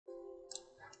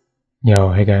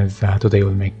Yo, hey guys, today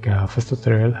we'll make a first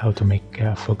tutorial how to make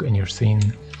fog in your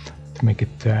scene to make it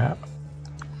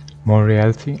more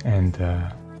reality, and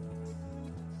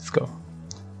let's go.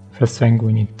 First thing,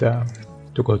 we need to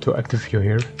go to active view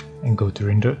here and go to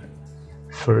render.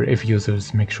 For if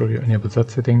users, make sure you enable that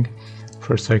setting.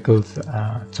 For circles,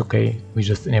 it's okay, we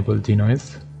just enable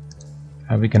denoise.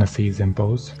 We're gonna see them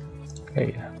both.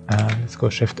 Okay, let's go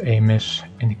Shift A, mesh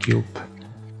in cube,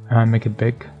 make it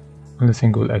big. Only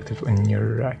thing will active on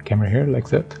your camera here, like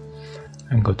that,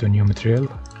 and go to new material,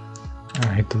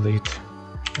 hit delete,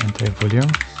 enter volume,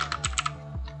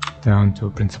 down to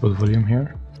principal volume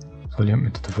here, volume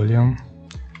into the volume,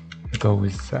 go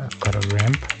with color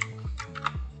ramp,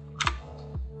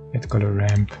 hit color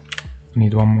ramp, we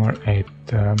need one more, add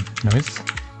noise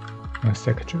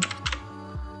texture,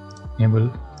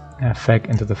 enable fag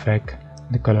into the fag,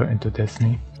 the color into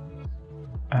Destiny.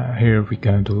 Here we're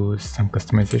gonna do some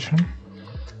customization.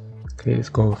 Okay, let's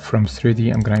go from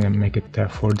 3D, I'm gonna make it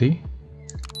 4D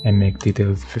and make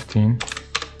details 15,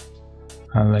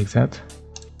 like that.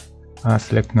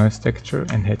 Select noise texture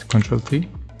and hit Ctrl T.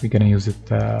 We're gonna use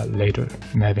it later,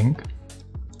 mapping.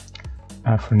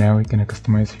 For now we're gonna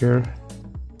customize here,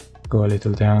 go a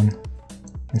little down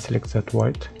and select that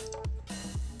white.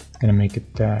 Gonna make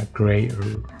it gray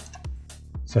or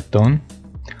that tone.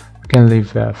 We can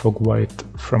leave fog white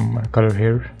from color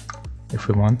here if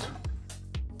we want,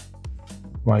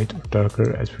 white or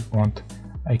darker as we want.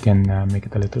 I can make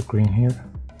it a little green here,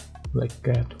 like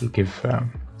it will give a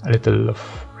little of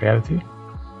reality.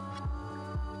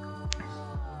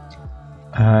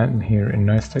 And here in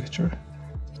noise texture,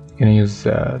 I'm gonna use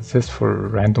this for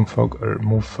random fog or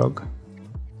move fog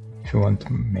if you want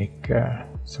to make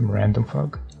some random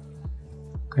fog.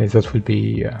 Okay, that will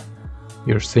be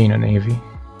your scene on evee.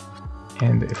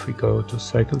 And if we go to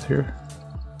cycles here,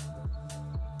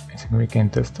 I think we can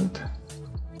test it.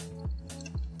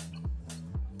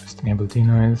 Just enable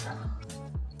denoise.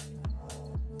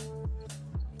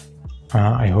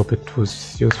 I hope it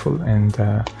was useful, and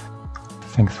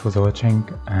thanks for watching.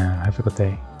 Have a good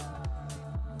day.